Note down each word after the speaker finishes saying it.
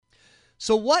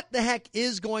So what the heck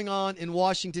is going on in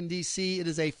Washington, D.C.? It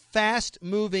is a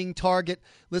fast-moving target.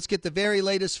 Let's get the very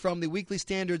latest from the Weekly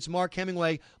Standard's Mark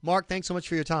Hemingway. Mark, thanks so much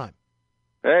for your time.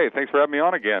 Hey, thanks for having me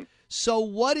on again. So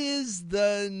what is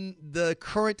the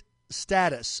current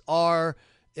status?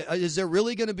 Is there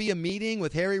really going to be a meeting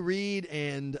with Harry Reid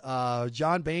and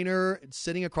John Boehner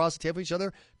sitting across the table from each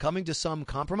other, coming to some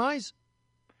compromise?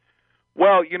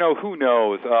 Well, who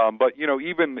knows? But,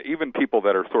 even people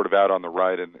that are sort of out on the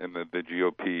right in the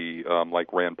GOP,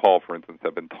 like Rand Paul, for instance,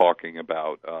 have been talking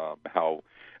about how,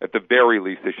 at the very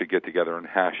least, they should get together and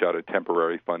hash out a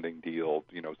temporary funding deal,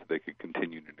 so they could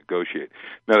continue to negotiate.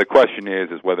 Now, the question is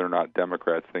whether or not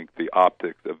Democrats think the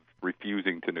optics of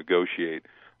refusing to negotiate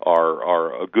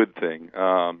are a good thing.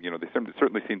 They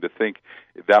certainly seem to think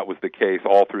that was the case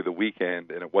all through the weekend,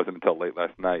 and it wasn't until late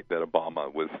last night that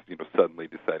Obama was, suddenly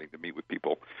deciding to meet with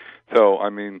people. So, I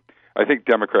think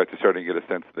Democrats are starting to get a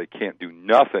sense that they can't do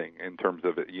nothing in terms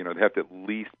of it. They have to at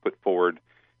least put forward,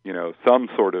 some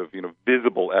sort of,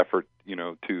 visible effort,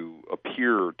 to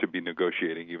appear to be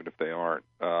negotiating, even if they aren't.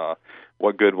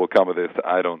 What good will come of this?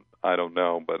 I don't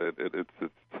know, but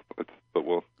but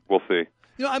we'll see.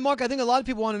 Mark, I think a lot of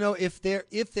people want to know if there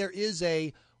is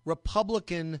a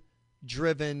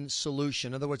Republican-driven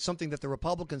solution. In other words, something that the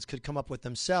Republicans could come up with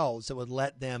themselves that would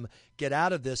let them get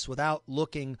out of this without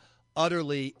looking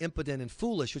utterly impotent and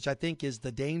foolish, which I think is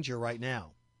the danger right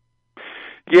now.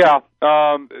 Yeah,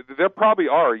 there probably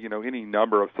are, any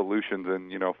number of solutions.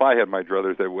 And, if I had my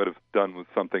druthers, I would have done with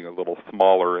something a little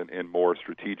smaller and more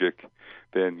strategic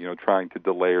than, trying to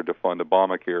delay or defund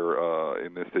Obamacare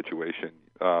in this situation.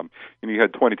 You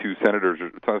had 22 senators,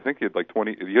 I think you had like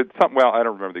 20, you had something, well, I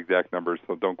don't remember the exact numbers,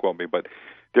 so don't quote me, but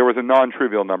there was a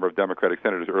non-trivial number of Democratic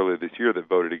senators earlier this year that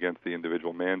voted against the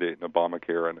individual mandate in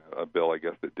Obamacare, and a bill, I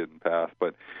guess, that didn't pass.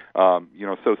 But,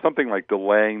 so something like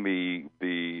delaying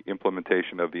the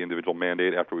implementation of the individual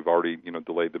mandate after we've already,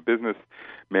 delayed the business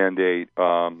mandate,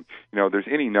 there's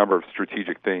any number of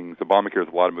strategic things. Obamacare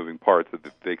has a lot of moving parts that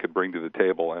they could bring to the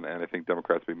table, and I think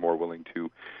Democrats would be more willing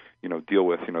to deal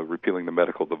with, repealing the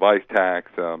medical device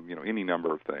tax, any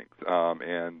number of things.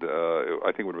 And I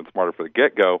think it would have been smarter for the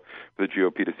get-go for the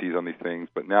GOP to seize on these things.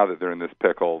 But now that they're in this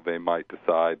pickle, they might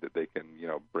decide that they can,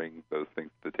 bring those things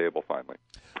to the table finally.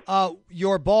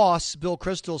 Your boss, Bill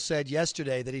Kristol, said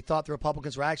yesterday that he thought the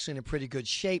Republicans were actually in pretty good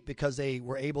shape because they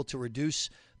were able to reduce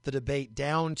the debate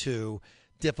down to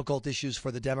difficult issues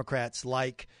for the Democrats,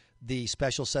 like the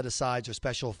special set-asides or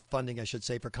special funding, I should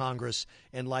say, for Congress,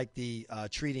 and like the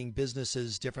treating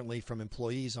businesses differently from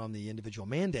employees on the individual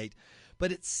mandate.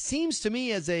 But it seems to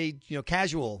me, as a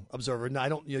casual observer, and I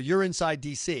don't, you're inside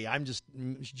D.C., I'm just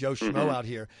Joe Schmo out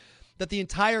here, that the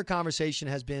entire conversation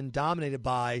has been dominated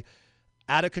by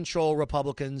out-of-control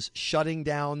Republicans shutting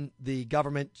down the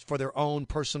government for their own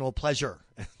personal pleasure.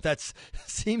 That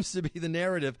seems to be the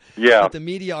narrative that the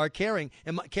media are carrying.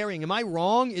 Am I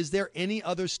wrong? Is there any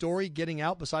other story getting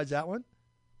out besides that one?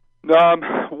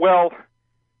 Well,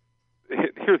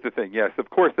 here's the thing. Yes,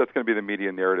 of course, that's going to be the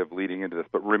media narrative leading into this.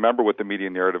 But remember what the media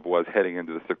narrative was heading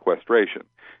into the sequestration.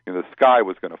 The sky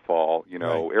was going to fall.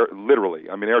 Right. Literally.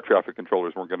 Air traffic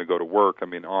controllers weren't going to go to work.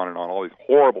 On and on. All these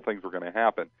horrible things were going to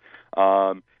happen.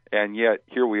 And yet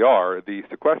here we are. The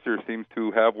sequester seems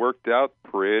to have worked out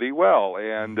pretty well.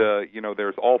 And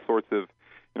there's all sorts of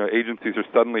agencies are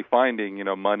suddenly finding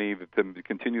money to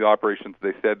continue the operations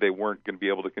they said they weren't going to be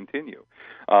able to continue.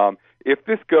 If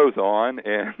this goes on,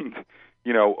 and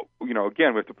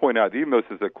again, we have to point out, even though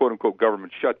this is a quote unquote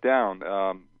government shutdown,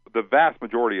 the vast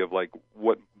majority of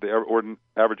what the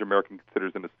average American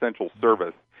considers an essential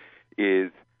service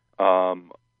is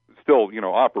still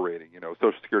operating.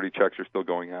 Social Security checks are still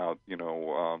going out, and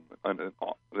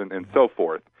so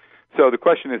forth. So the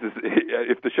question is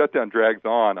if the shutdown drags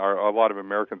on, are a lot of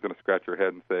Americans going to scratch their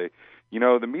head and say,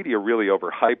 the media really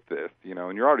overhyped this,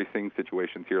 and you're already seeing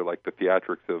situations here like the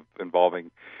theatrics of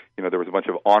involving, there was a bunch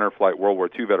of honor flight World War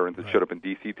II veterans that showed up in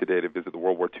D.C. today to visit the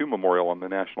World War II Memorial on the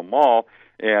National Mall,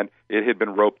 and it had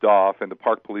been roped off, and the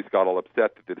park police got all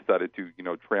upset that they decided to,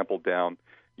 trample down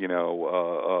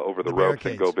over the ropes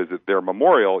and go visit their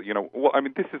memorial.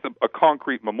 This is a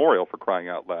concrete memorial, for crying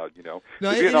out loud. No,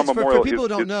 the Vietnam Memorial. For people who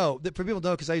don't know,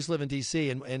 because I used to live in D.C.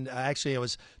 and actually I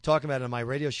was talking about it on my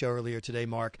radio show earlier today,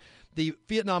 Mark. The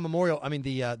Vietnam Memorial,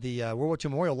 the World War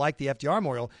II Memorial, like the FDR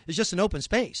Memorial, is just an open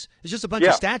space. It's just a bunch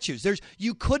of statues.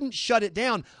 You couldn't shut it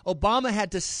down. Obama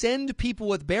had to send people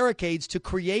with barricades to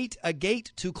create a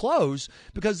gate to close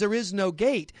because there is no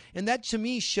gate. And that, to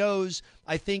me, shows,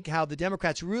 I think, how the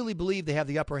Democrats really believe they have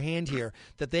the upper hand here,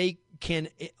 that they can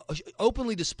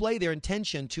openly display their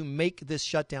intention to make this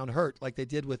shutdown hurt, like they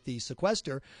did with the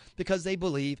sequester, because they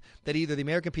believe that either the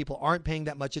American people aren't paying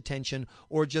that much attention,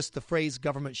 or just the phrase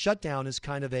government shutdown is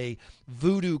kind of a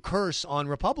voodoo curse on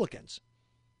Republicans.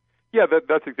 Yeah,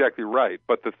 that's exactly right.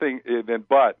 But the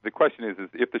question is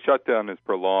if the shutdown is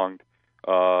prolonged,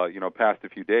 past a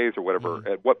few days or whatever,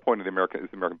 at what point is the American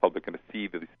public going to see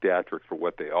the statistics for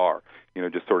what they are?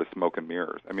 Just sort of smoke and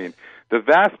mirrors. I mean, the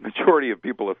vast majority of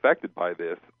people affected by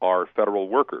this are federal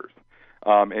workers.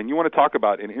 And you want to talk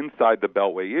about an inside the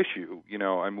Beltway issue.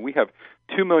 We have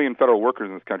 2 million federal workers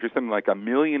in this country. Something like 1.5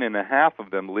 million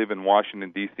of them live in Washington,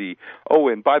 D.C. Oh,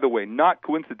 and by the way, not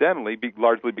coincidentally,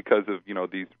 largely because of,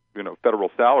 these,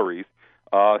 federal salaries,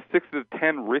 6 of the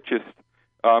 10 richest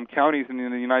counties in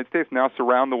the United States now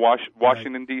surround the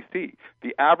Washington, D.C.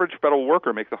 The average federal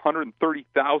worker makes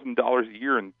 $130,000 a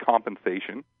year in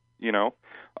compensation,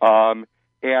 and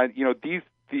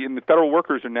the federal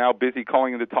workers are now busy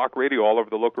calling into talk radio all over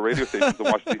the local radio stations in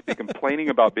Washington, D.C., complaining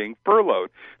about being furloughed.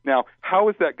 Now, how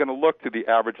is that going to look to the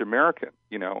average American?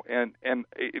 And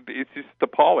it's just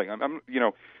appalling.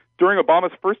 During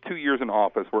Obama's first 2 years in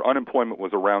office, where unemployment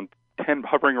was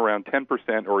hovering around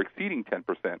 10% or exceeding 10%,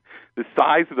 the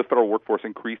size of the federal workforce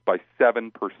increased by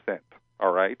 7%.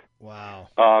 All right. Wow.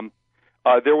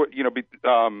 There were,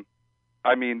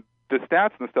 the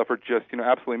stats and the stuff are just,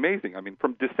 absolutely amazing. I mean,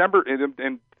 from December,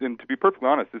 and to be perfectly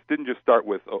honest, this didn't just start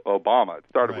with Obama. It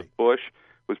started with Bush,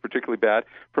 was particularly bad.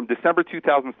 From December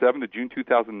 2007 to June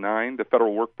 2009, the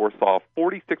federal workforce saw a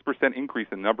 46% increase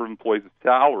in the number of employees with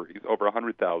salaries over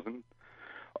 $100,000,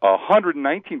 a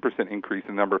 119% increase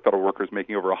in the number of federal workers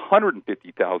making over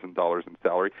 $150,000 in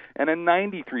salary, and a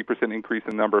 93% increase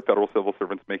in the number of federal civil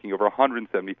servants making over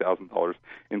 $170,000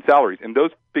 in salaries. And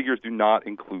those figures do not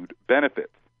include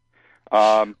benefits.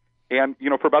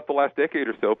 For about the last decade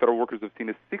or so, federal workers have seen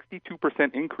a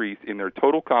 62% increase in their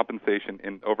total compensation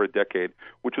in over a decade,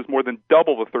 which was more than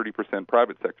double the 30%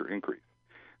 private sector increase.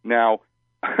 Now,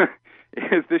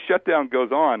 as this shutdown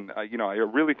goes on, I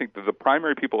really think that the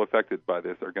primary people affected by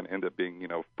this are going to end up being,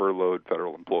 furloughed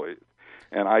federal employees.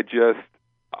 And I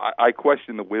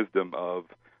question the wisdom of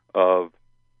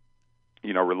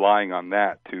relying on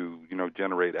that to,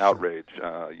 generate outrage.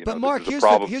 But Mark,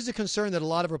 here's the concern that a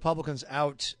lot of Republicans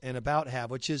out and about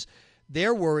have, which is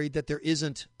they're worried that there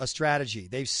isn't a strategy.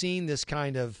 They've seen this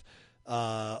kind of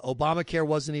Obamacare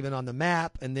wasn't even on the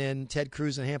map, and then Ted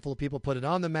Cruz and a handful of people put it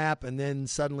on the map, and then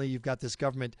suddenly you've got this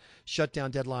government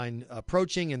shutdown deadline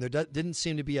approaching, and there didn't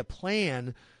seem to be a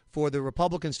plan for the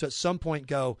Republicans to at some point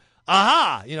go,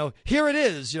 aha, here it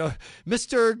is,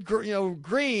 Mr.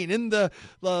 Green in the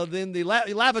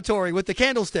lavatory with the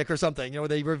candlestick or something.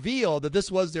 They reveal that this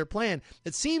was their plan.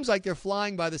 It seems like they're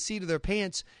flying by the seat of their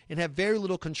pants and have very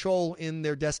little control in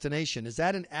their destination. Is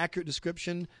that an accurate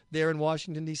description there in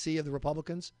Washington, D.C. of the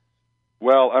Republicans?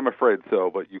 Well, I'm afraid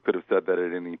so, but you could have said that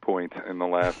at any point in the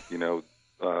last, 2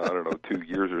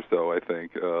 years or so, I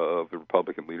think, of the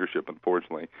Republican leadership,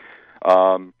 unfortunately.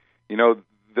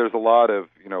 There's a lot of,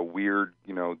 weird,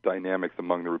 dynamics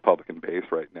among the Republican base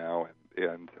right now.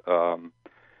 And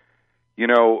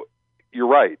you're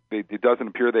right. It doesn't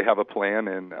appear they have a plan,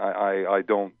 and I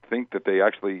don't think that they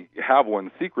actually have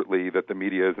one secretly that the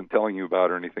media isn't telling you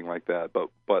about or anything like that.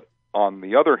 But on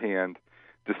the other hand,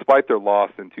 despite their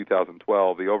loss in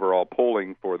 2012, the overall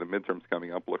polling for the midterms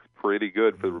coming up looks pretty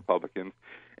good for the Republicans.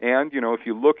 And, if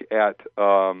you look at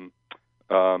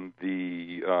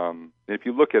if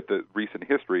you look at the recent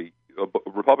history,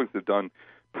 Republicans have done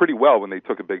pretty well when they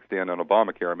took a big stand on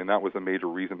Obamacare. I mean, that was a major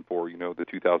reason for, the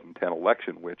 2010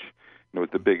 election, which, was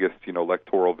the biggest,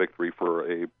 electoral victory for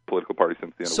a political party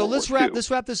since the end of World War II. So let's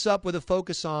wrap this up with a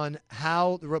focus on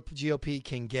how the GOP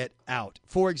can get out.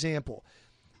 For example,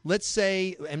 let's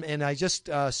say, and I just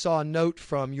saw a note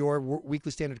from your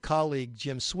Weekly Standard colleague,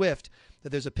 Jim Swift, that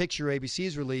there's a picture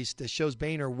ABC's released that shows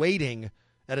Boehner waiting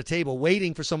at a table,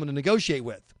 waiting for someone to negotiate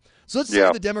with. So let's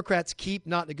say the Democrats keep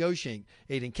not negotiating.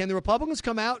 Can the Republicans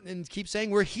come out and keep saying,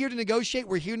 we're here to negotiate,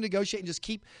 and just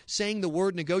keep saying the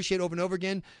word negotiate over and over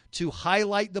again to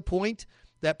highlight the point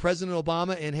that President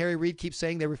Obama and Harry Reid keep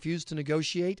saying they refuse to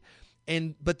negotiate?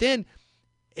 But then,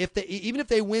 even if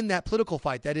they win that political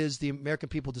fight, that is, the American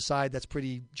people decide that's a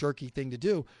pretty jerky thing to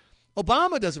do,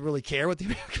 Obama doesn't really care what the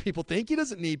American people think. He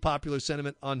doesn't need popular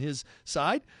sentiment on his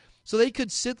side. So they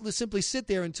could simply sit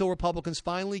there until Republicans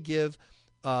finally give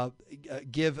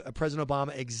President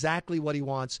Obama exactly what he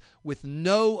wants with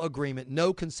no agreement,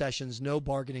 no concessions, no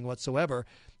bargaining whatsoever.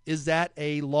 Is that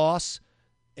a loss,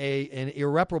 an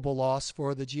irreparable loss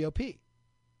for the GOP?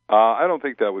 I don't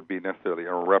think that would be necessarily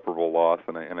an irreparable loss,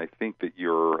 and I think that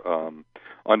you're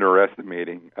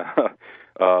underestimating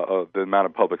the amount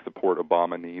of public support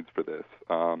Obama needs for this.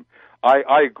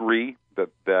 I agree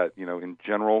that in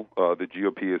general the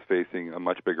GOP is facing a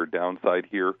much bigger downside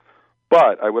here,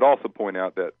 but I would also point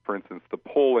out that, for instance, the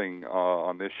polling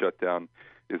on this shutdown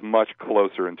is much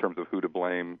closer in terms of who to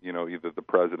blame, either the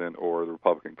president or the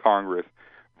Republican Congress,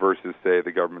 versus, say,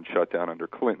 the government shutdown under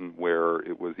Clinton, where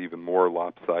it was even more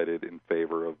lopsided in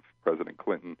favor of President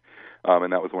Clinton.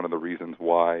 And that was one of the reasons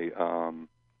why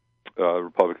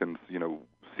Republicans,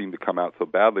 seemed to come out so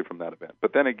badly from that event.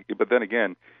 But then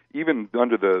again, even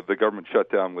under the government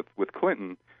shutdown with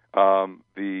Clinton,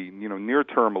 the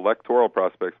near-term electoral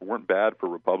prospects weren't bad for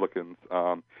Republicans.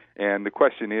 And the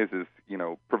question is,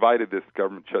 provided this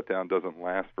government shutdown doesn't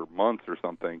last for months or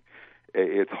something,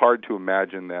 it's hard to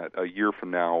imagine that a year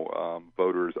from now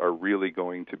voters are really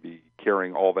going to be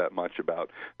caring all that much about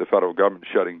the federal government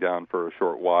shutting down for a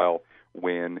short while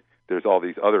when there's all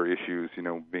these other issues,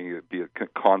 be it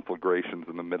conflagrations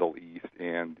in the Middle East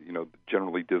and,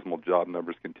 generally dismal job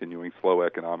numbers continuing, slow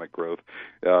economic growth,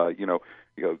 the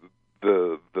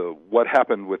what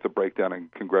happened with the breakdown in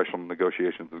congressional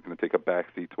negotiations is going to take a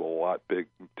backseat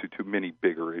to many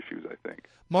bigger issues, I think.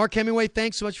 Mark Hemingway,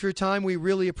 thanks so much for your time. We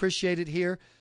really appreciate it here.